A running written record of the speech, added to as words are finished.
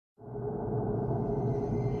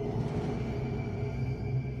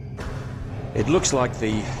It looks like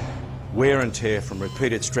the wear and tear from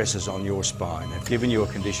repeated stresses on your spine have given you a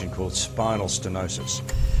condition called spinal stenosis.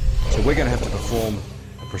 So we're going to have to perform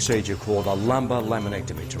a procedure called a lumbar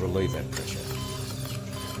laminectomy to relieve that pressure.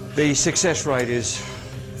 The success rate is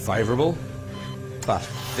favourable, but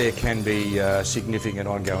there can be significant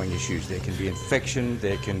ongoing issues. There can be infection,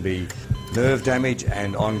 there can be nerve damage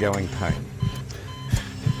and ongoing pain.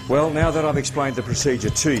 Well, now that I've explained the procedure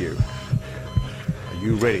to you, are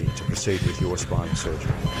you ready to proceed with your spinal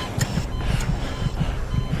surgery?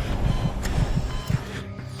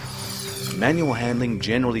 Manual handling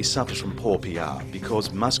generally suffers from poor PR because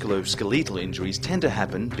musculoskeletal injuries tend to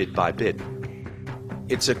happen bit by bit.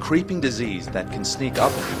 It's a creeping disease that can sneak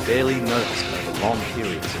up on you barely noticed over long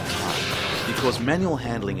periods of time, because manual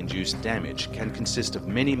handling-induced damage can consist of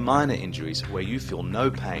many minor injuries where you feel no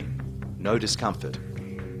pain, no discomfort.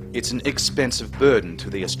 It's an expensive burden to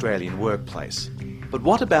the Australian workplace. But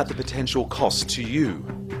what about the potential cost to you,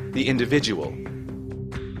 the individual?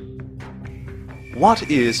 What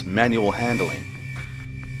is manual handling?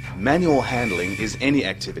 Manual handling is any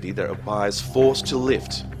activity that requires force to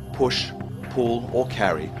lift, push, pull or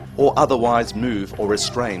carry, or otherwise move or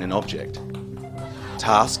restrain an object.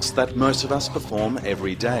 Tasks that most of us perform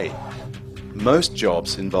every day. Most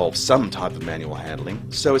jobs involve some type of manual handling,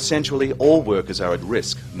 so essentially all workers are at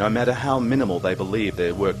risk, no matter how minimal they believe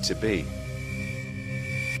their work to be.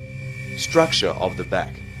 Structure of the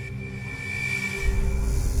back.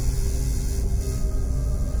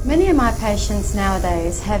 Many of my patients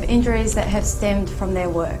nowadays have injuries that have stemmed from their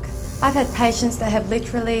work. I've had patients that have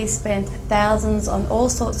literally spent thousands on all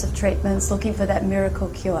sorts of treatments looking for that miracle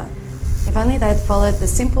cure. If only they'd followed the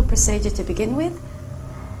simple procedure to begin with,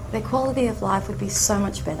 their quality of life would be so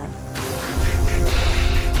much better.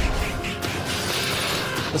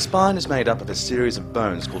 The spine is made up of a series of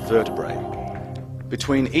bones called vertebrae.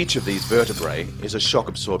 Between each of these vertebrae is a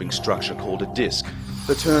shock-absorbing structure called a disc.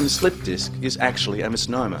 The term slip disc is actually a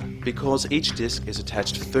misnomer because each disc is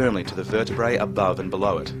attached firmly to the vertebrae above and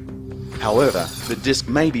below it. However, the disc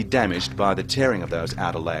may be damaged by the tearing of those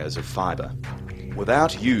outer layers of fibre.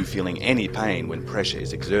 Without you feeling any pain when pressure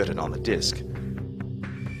is exerted on the disc.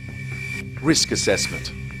 Risk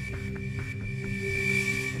assessment.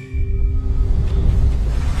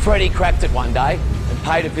 Freddie cracked it one day and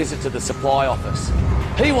paid a visit to the supply office.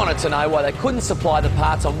 He wanted to know why they couldn't supply the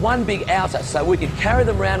parts on one big outer so we could carry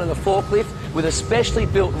them around on a forklift with a specially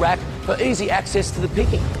built rack for easy access to the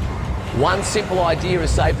picking. One simple idea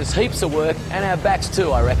has saved us heaps of work and our backs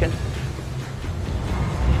too, I reckon.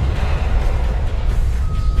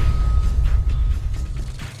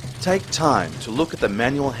 Take time to look at the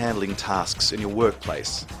manual handling tasks in your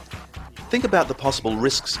workplace. Think about the possible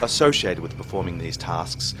risks associated with performing these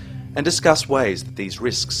tasks and discuss ways that these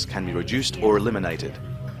risks can be reduced or eliminated.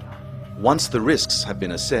 Once the risks have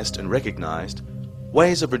been assessed and recognised,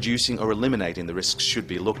 ways of reducing or eliminating the risks should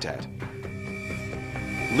be looked at.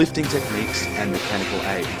 Lifting techniques and mechanical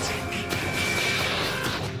aids.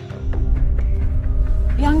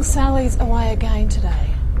 Young Sally's away again today,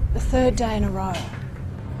 the third day in a row.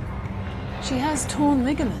 She has torn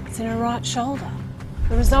ligaments in her right shoulder,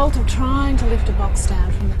 the result of trying to lift a box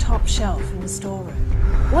down from the top shelf in the storeroom.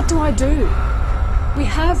 What do I do? We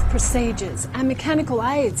have procedures and mechanical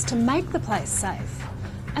aids to make the place safe,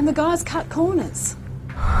 and the guys cut corners.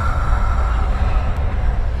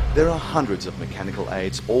 There are hundreds of mechanical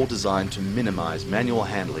aids all designed to minimise manual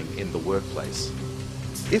handling in the workplace.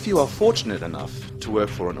 If you are fortunate enough to work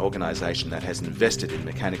for an organisation that has invested in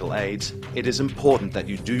mechanical aids, it is important that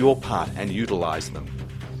you do your part and utilise them.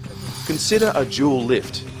 Consider a dual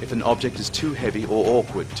lift if an object is too heavy or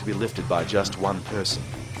awkward to be lifted by just one person.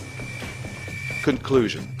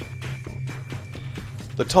 Conclusion.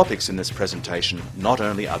 The topics in this presentation not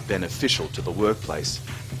only are beneficial to the workplace,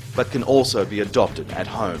 but can also be adopted at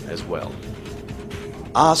home as well.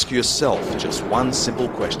 Ask yourself just one simple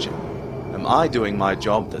question. Am I doing my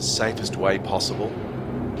job the safest way possible?